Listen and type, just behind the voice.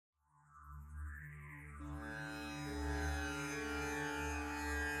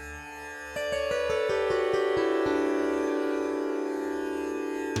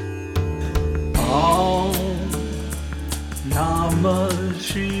Namah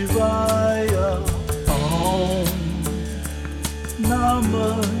Shivaya. Om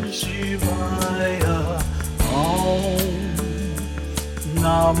Namah Shivaya. Om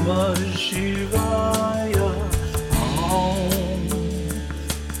Namah Shivaya. Om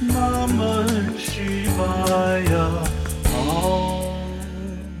Namah Shivaya. Om.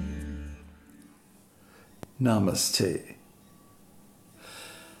 Namaste.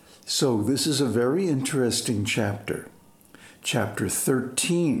 So this is a very interesting chapter. Chapter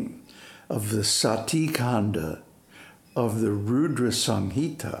 13 of the Satīkhaṇḍa of the Rudra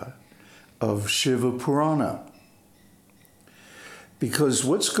Samhita of Shiva Purana. Because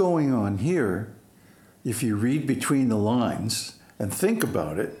what's going on here, if you read between the lines and think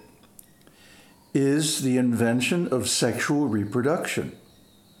about it, is the invention of sexual reproduction.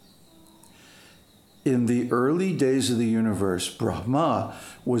 In the early days of the universe, Brahma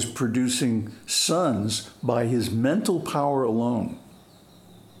was producing sons by his mental power alone.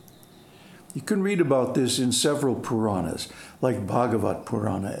 You can read about this in several Puranas, like Bhagavat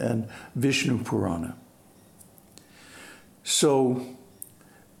Purana and Vishnu Purana. So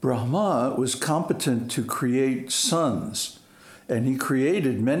Brahma was competent to create sons, and he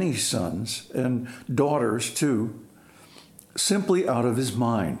created many sons and daughters too, simply out of his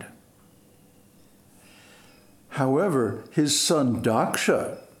mind. However, his son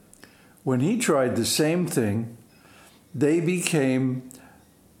Daksha, when he tried the same thing, they became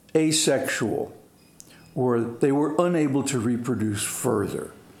asexual, or they were unable to reproduce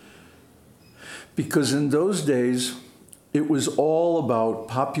further. Because in those days, it was all about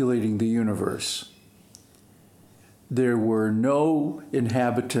populating the universe. There were no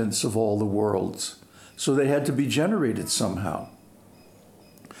inhabitants of all the worlds, so they had to be generated somehow.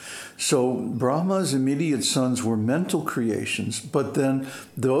 So Brahma's immediate sons were mental creations, but then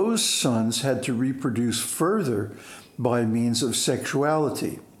those sons had to reproduce further by means of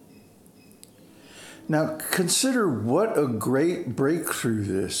sexuality. Now consider what a great breakthrough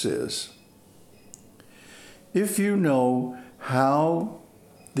this is. If you know how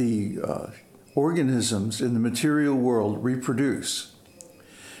the organisms in the material world reproduce,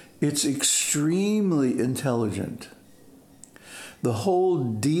 it's extremely intelligent. The whole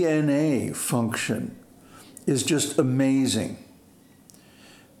DNA function is just amazing.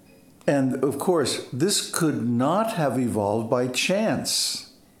 And of course, this could not have evolved by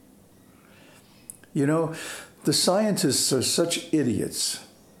chance. You know, the scientists are such idiots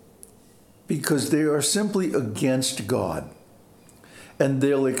because they are simply against God. And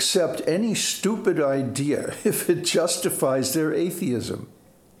they'll accept any stupid idea if it justifies their atheism.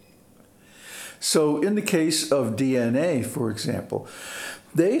 So in the case of DNA, for example,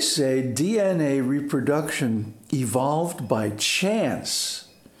 they say DNA reproduction evolved by chance.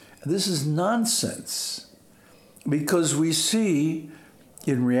 This is nonsense, because we see,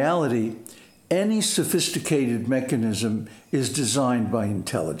 in reality, any sophisticated mechanism is designed by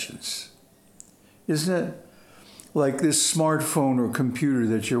intelligence. Isn't it? Like this smartphone or computer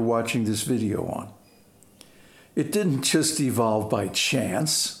that you're watching this video on. It didn't just evolve by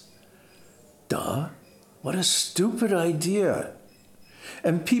chance. Duh, what a stupid idea.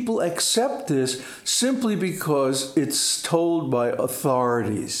 And people accept this simply because it's told by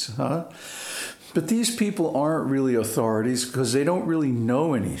authorities, huh? But these people aren't really authorities because they don't really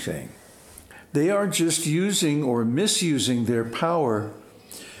know anything. They are just using or misusing their power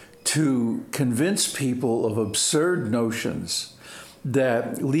to convince people of absurd notions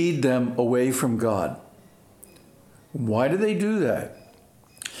that lead them away from God. Why do they do that?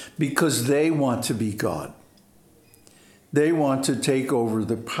 Because they want to be God. They want to take over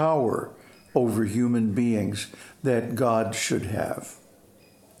the power over human beings that God should have.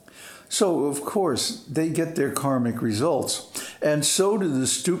 So, of course, they get their karmic results, and so do the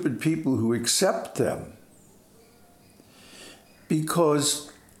stupid people who accept them.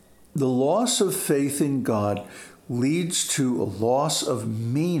 Because the loss of faith in God leads to a loss of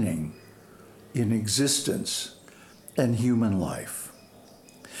meaning in existence and human life.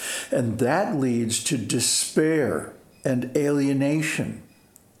 And that leads to despair and alienation,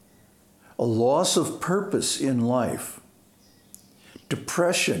 a loss of purpose in life,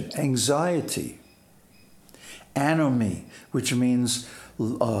 depression, anxiety, anomie, which means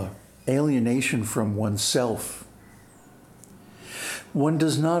alienation from oneself. One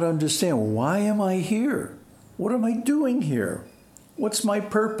does not understand, why am I here? What am I doing here? What's my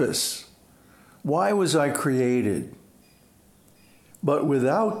purpose? Why was I created? But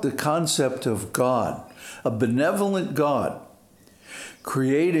without the concept of God, a benevolent God,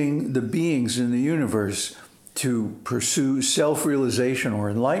 creating the beings in the universe to pursue self-realization or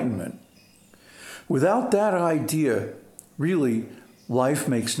enlightenment, without that idea, really, life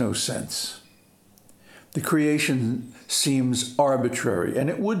makes no sense. The creation seems arbitrary, and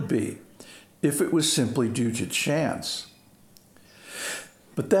it would be if it was simply due to chance.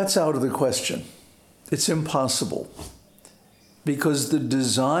 But that's out of the question. It's impossible, because the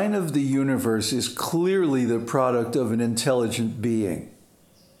design of the universe is clearly the product of an intelligent being.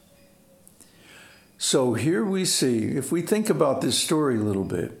 So here we see, if we think about this story a little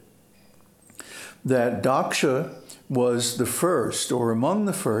bit, that Daksha was the first, or among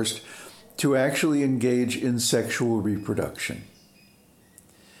the first, to actually engage in sexual reproduction.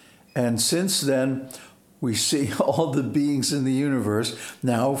 And since then, we see all the beings in the universe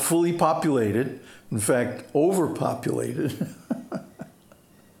now fully populated, in fact, overpopulated,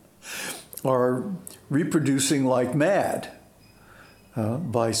 are reproducing like mad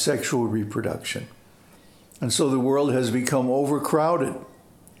by sexual reproduction. And so the world has become overcrowded,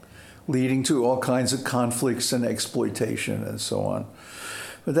 leading to all kinds of conflicts and exploitation and so on.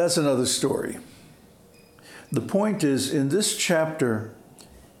 But that's another story. The point is, in this chapter,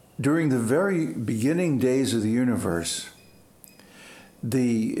 during the very beginning days of the universe,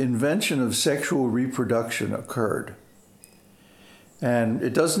 the invention of sexual reproduction occurred. And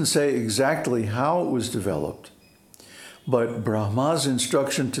it doesn't say exactly how it was developed, but Brahma's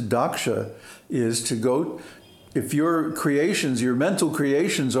instruction to Daksha is to go, if your creations, your mental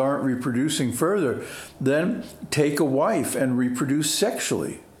creations aren't reproducing further, then take a wife and reproduce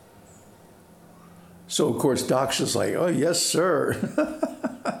sexually. So, of course, Daksha's like, oh, yes, sir.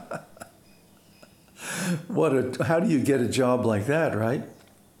 How do you get a job like that, right?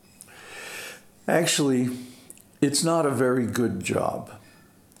 Actually, it's not a very good job,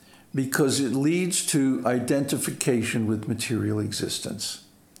 because it leads to identification with material existence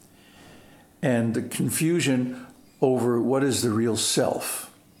and the confusion over what is the real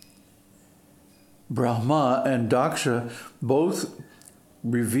self. Brahma and Daksha both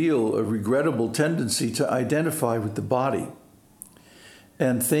reveal a regrettable tendency to identify with the body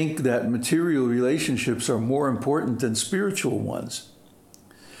and think that material relationships are more important than spiritual ones.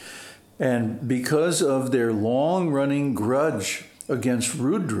 And because of their long-running grudge against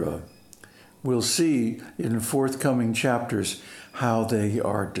Rudra, we'll see in forthcoming chapters how they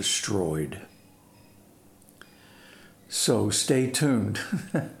are destroyed. So stay tuned.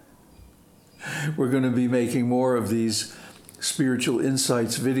 We're going to be making more of these spiritual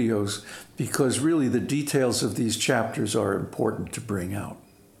insights videos, because really the details of these chapters are important to bring out.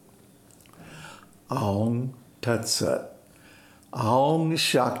 Aum Tat Sat. Aum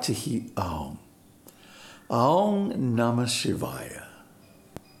Shakti Aum. Aum Namah Shivaya.